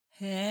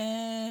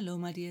Hello,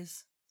 my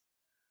dears.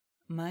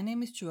 My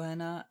name is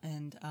Joanna,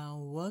 and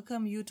I'll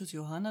welcome you to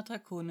Johanna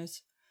Draconis,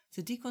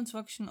 the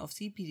Deconstruction of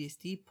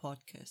CPTSD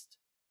podcast.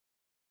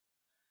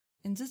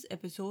 In this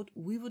episode,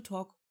 we will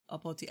talk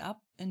about the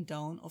up and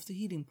down of the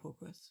healing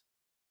progress,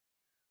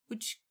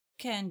 which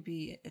can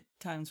be at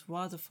times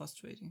rather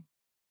frustrating.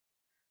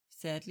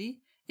 Sadly,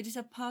 it is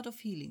a part of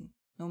healing,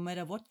 no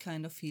matter what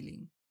kind of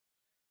healing.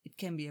 It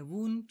can be a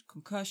wound,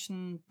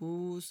 concussion,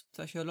 bruise,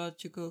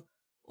 psychological,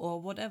 or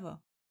whatever.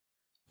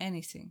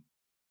 Anything.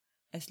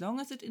 As long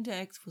as it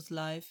interacts with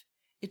life,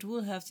 it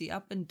will have the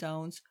up and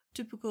downs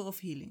typical of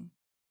healing.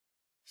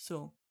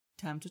 So,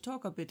 time to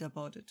talk a bit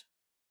about it.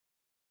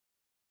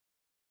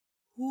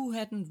 Who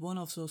hadn't one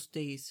of those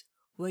days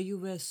where you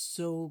were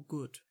so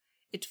good?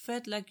 It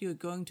felt like you're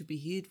going to be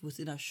healed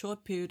within a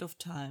short period of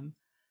time,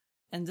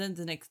 and then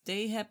the next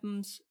day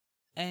happens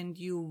and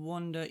you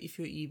wonder if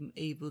you're even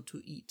able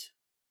to eat.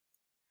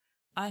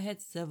 I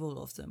had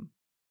several of them.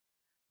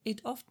 It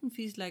often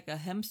feels like a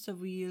hamster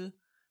wheel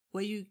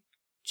where you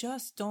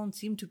just don't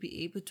seem to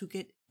be able to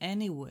get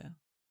anywhere.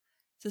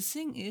 The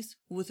thing is,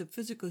 with the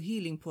physical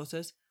healing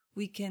process,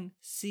 we can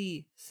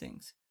see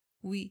things.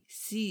 We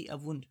see a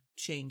wound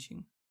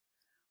changing.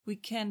 We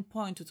can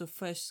point to the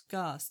fresh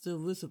scar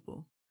still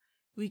visible.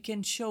 We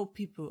can show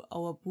people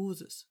our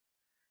bruises.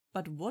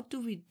 But what do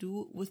we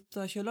do with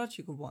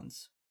psychological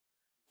ones?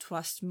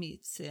 Trust me,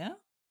 it's there.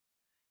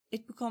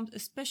 It becomes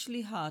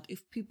especially hard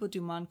if people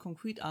demand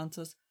concrete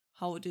answers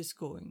how it is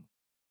going.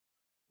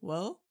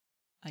 Well,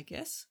 I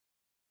guess.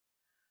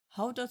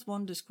 How does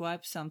one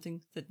describe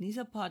something that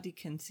neither party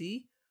can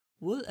see,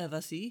 will ever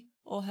see,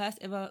 or has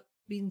ever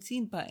been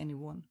seen by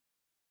anyone?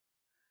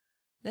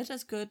 Let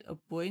us get a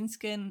brain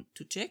scan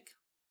to check.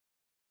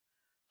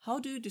 How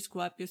do you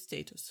describe your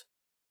status?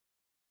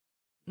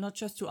 Not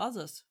just to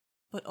others,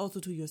 but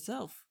also to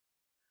yourself.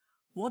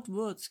 What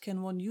words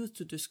can one use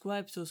to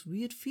describe those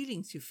weird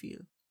feelings you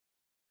feel?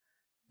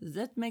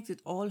 That makes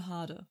it all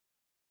harder.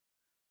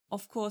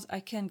 Of course,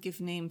 I can't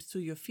give names to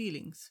your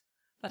feelings,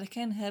 but I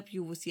can help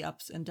you with the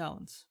ups and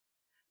downs,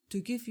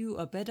 to give you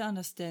a better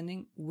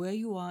understanding where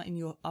you are in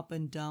your up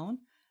and down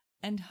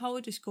and how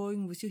it is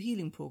going with your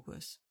healing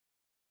progress.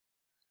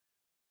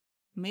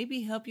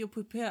 Maybe help you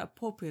prepare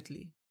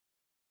appropriately.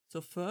 So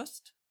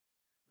first,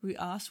 we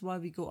ask why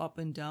we go up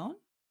and down,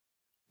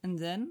 and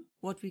then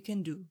what we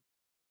can do.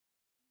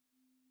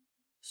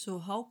 So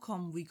how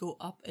come we go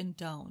up and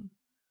down?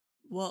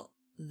 Well,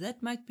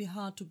 that might be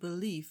hard to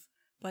believe,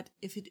 but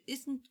if it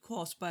isn't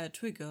caused by a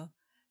trigger,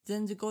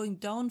 then the going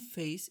down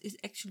phase is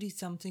actually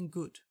something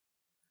good.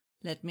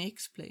 Let me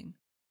explain.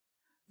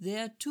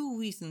 There are two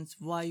reasons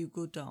why you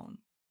go down.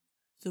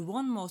 The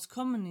one most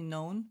commonly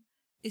known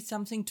is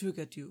something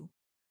triggered you,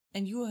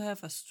 and you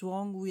have a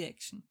strong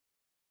reaction.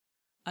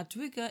 A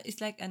trigger is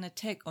like an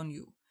attack on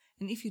you,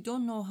 and if you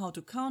don't know how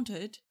to counter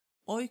it,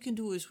 all you can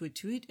do is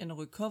retreat and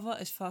recover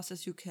as fast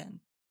as you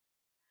can.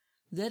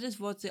 That is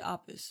what the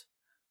up is,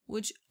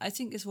 which I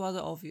think is rather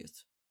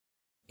obvious.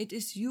 It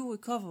is you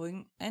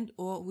recovering and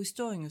or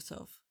restoring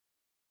yourself.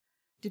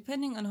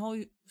 Depending on how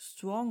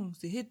strong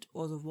the hit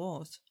or the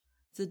was,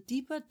 the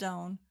deeper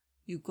down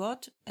you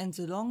got and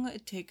the longer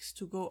it takes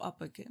to go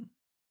up again.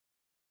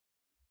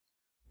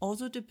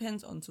 Also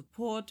depends on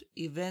support,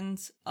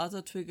 events,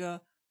 other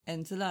trigger,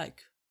 and the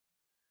like.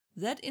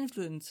 That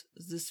influences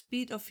the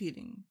speed of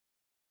healing.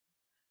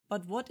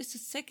 But what is the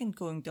second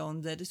going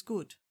down that is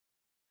good?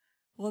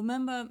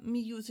 Remember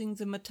me using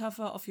the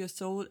metaphor of your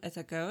soul as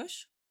a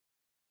garage?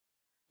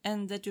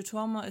 And that your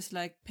trauma is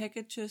like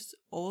packages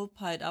all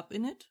piled up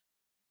in it?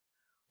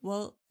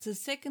 Well, the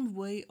second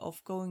way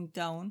of going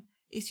down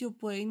is your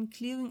brain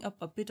clearing up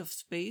a bit of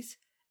space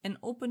and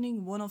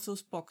opening one of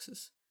those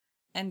boxes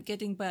and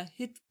getting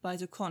hit by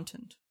the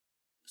content,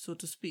 so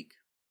to speak.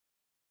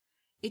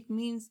 It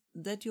means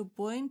that your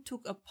brain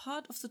took a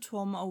part of the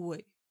trauma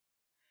away.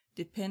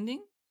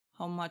 Depending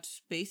how much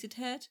space it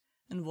had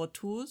and what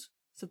tools,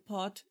 the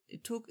part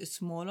it took is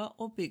smaller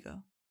or bigger.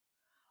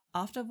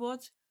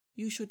 Afterwards,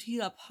 you should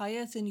heal up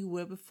higher than you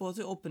were before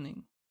the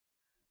opening.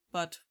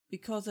 But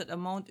because that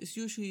amount is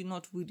usually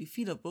not really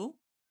feelable,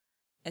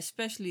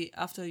 especially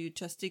after you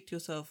just dig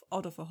yourself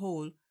out of a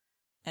hole,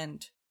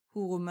 and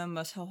who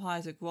remembers how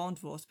high the ground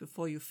was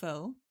before you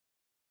fell,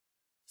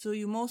 so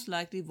you most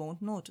likely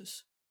won't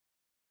notice.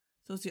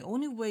 So the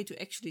only way to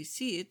actually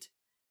see it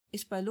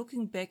is by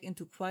looking back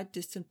into quite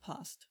distant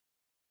past.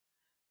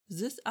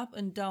 This up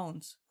and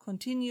downs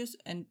continues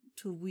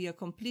until we are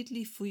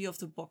completely free of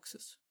the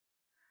boxes.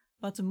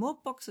 But the more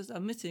boxes are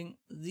missing,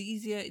 the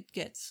easier it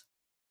gets.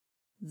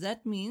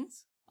 That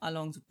means,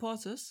 along the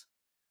process,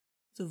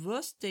 the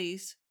worst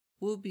days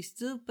will be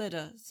still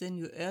better than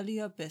your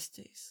earlier best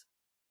days.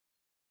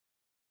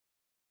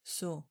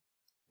 So,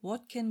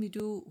 what can we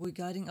do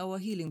regarding our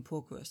healing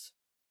progress?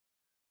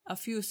 A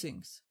few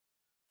things.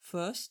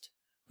 First,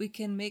 we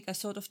can make a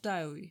sort of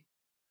diary,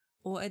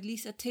 or at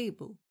least a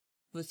table,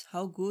 with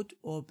how good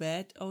or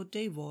bad our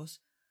day was,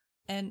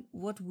 and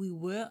what we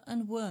were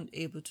and weren't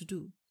able to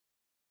do.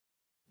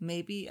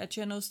 Maybe a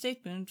general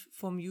statement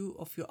from you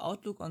of your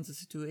outlook on the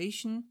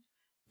situation,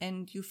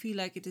 and you feel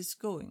like it is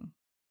going.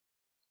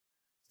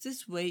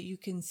 This way you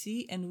can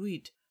see and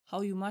read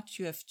how much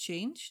you have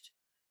changed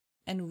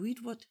and read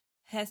what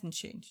hasn't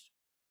changed.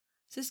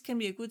 This can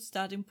be a good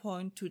starting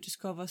point to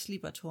discover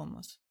sleeper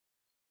traumas,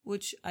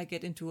 which I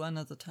get into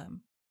another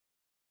time.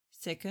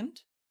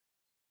 Second,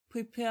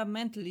 prepare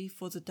mentally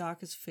for the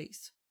darkest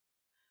phase.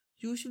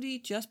 Usually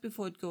just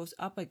before it goes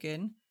up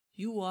again,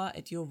 you are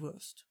at your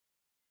worst.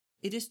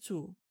 It is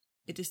true,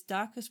 it is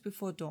darkest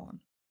before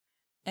dawn,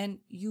 and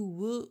you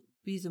will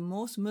be the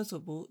most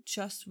miserable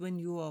just when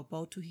you are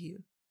about to heal.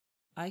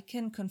 I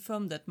can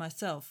confirm that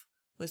myself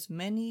with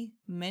many,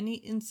 many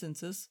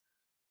instances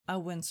I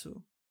went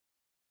through.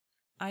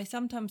 I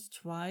sometimes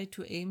try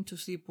to aim to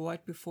sleep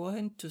right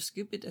beforehand to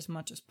skip it as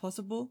much as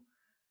possible,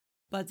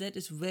 but that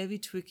is very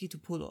tricky to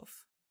pull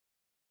off.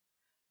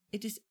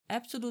 It is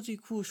absolutely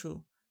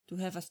crucial to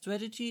have a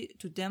strategy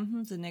to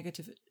dampen the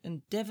negative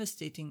and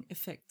devastating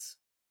effects.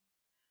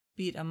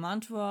 Be it a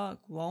mantra,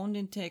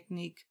 grounding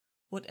technique,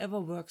 whatever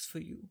works for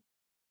you.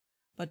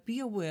 But be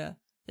aware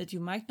that you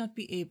might not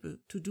be able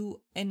to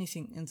do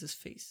anything in this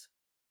phase.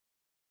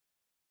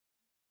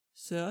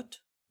 Third,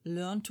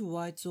 learn to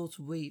ride those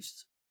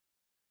waves.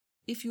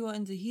 If you are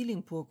in the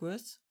healing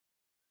progress,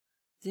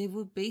 they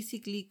will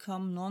basically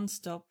come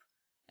non-stop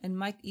and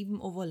might even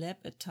overlap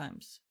at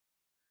times.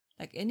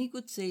 Like any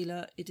good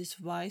sailor, it is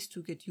wise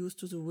to get used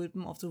to the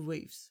rhythm of the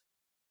waves.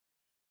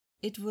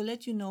 It will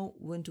let you know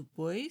when to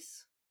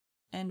brace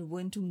and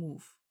when to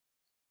move.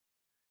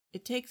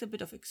 It takes a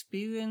bit of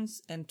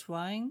experience and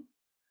trying,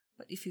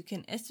 but if you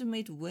can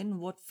estimate when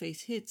what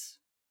phase hits,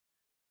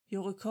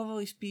 your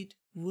recovery speed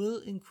will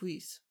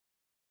increase.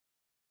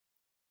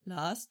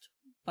 Last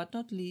but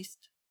not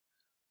least,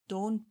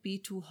 don't be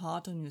too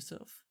hard on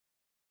yourself.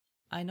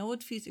 I know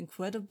it feels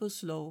incredibly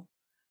slow,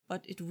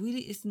 but it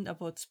really isn't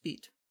about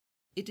speed.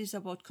 It is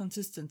about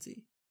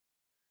consistency.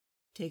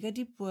 Take a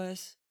deep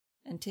breath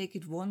and take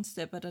it one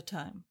step at a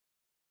time.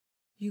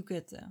 You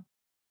get there.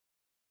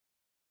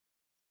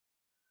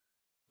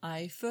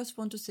 I first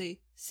want to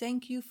say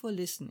thank you for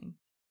listening.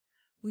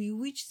 We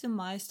reached the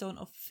milestone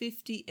of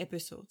 50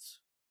 episodes,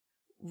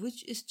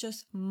 which is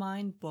just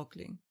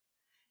mind-boggling.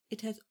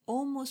 It has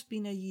almost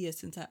been a year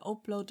since I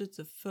uploaded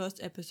the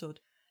first episode,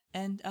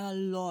 and a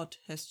lot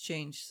has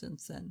changed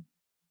since then.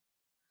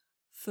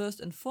 First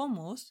and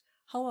foremost,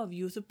 how I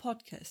view the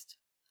podcast.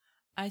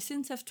 I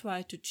since have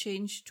tried to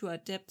change to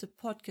adapt the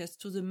podcast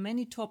to the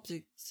many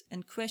topics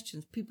and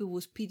questions people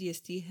with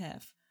PTSD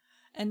have,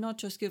 and not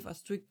just give a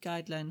strict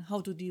guideline how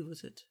to deal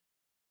with it.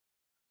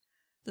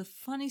 The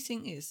funny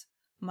thing is,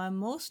 my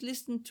most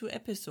listened to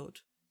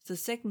episode, the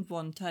second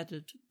one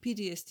titled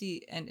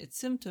PTSD and its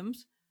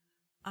symptoms,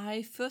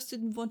 I first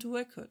didn't want to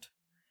record,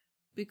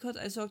 because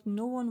I thought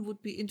no one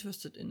would be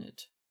interested in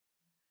it,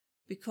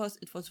 because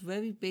it was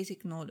very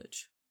basic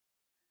knowledge.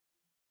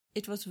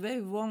 It was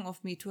very wrong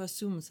of me to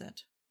assume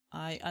that.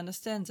 I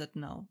understand that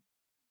now.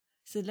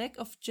 The lack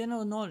of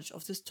general knowledge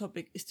of this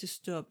topic is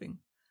disturbing,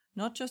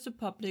 not just the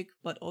public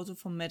but also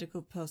for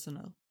medical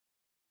personnel,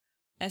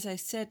 as I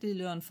sadly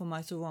learned from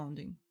my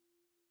surrounding.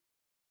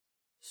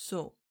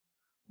 So,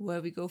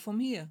 where we go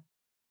from here?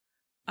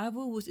 I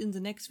will within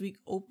the next week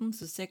open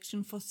the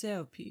section for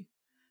therapy,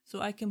 so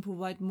I can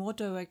provide more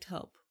direct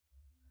help.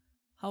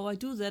 How I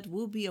do that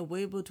will be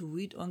available to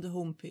read on the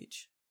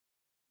homepage,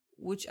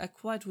 which I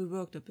quite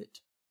reworked a bit.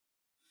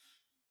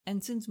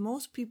 And since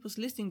most people's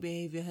listening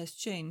behavior has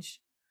changed,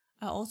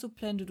 I also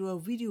plan to do a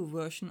video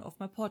version of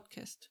my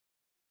podcast,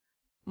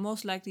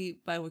 most likely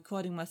by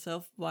recording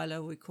myself while I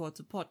record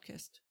the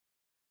podcast.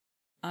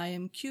 I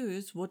am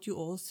curious what you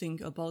all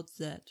think about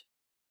that.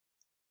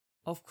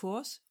 Of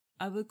course,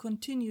 I will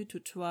continue to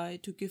try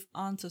to give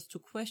answers to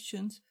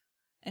questions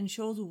and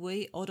show the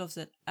way out of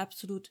that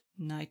absolute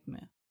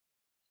nightmare.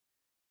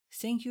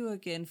 Thank you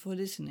again for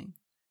listening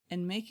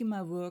and making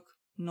my work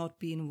not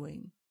be in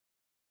vain.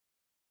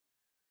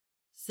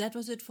 That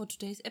was it for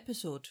today's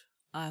episode.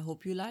 I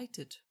hope you liked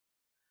it.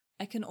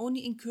 I can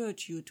only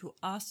encourage you to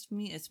ask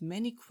me as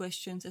many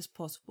questions as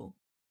possible,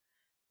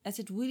 as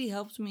it really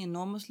helps me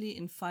enormously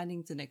in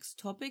finding the next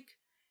topic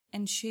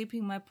and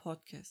shaping my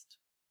podcast.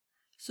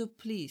 So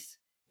please,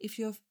 if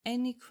you have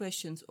any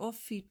questions or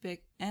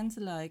feedback and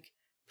the like,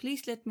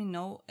 please let me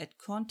know at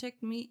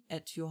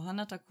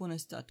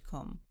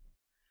contactme@johannatakunis.com.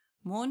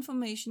 More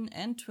information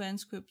and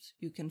transcripts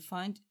you can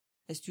find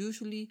as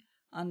usually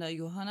under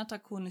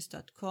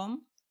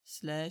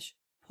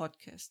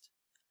johannatakunis.com/podcast.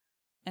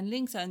 And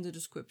links are in the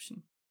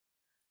description.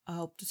 I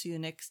hope to see you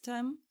next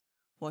time.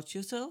 Watch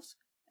yourselves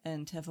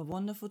and have a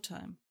wonderful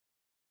time.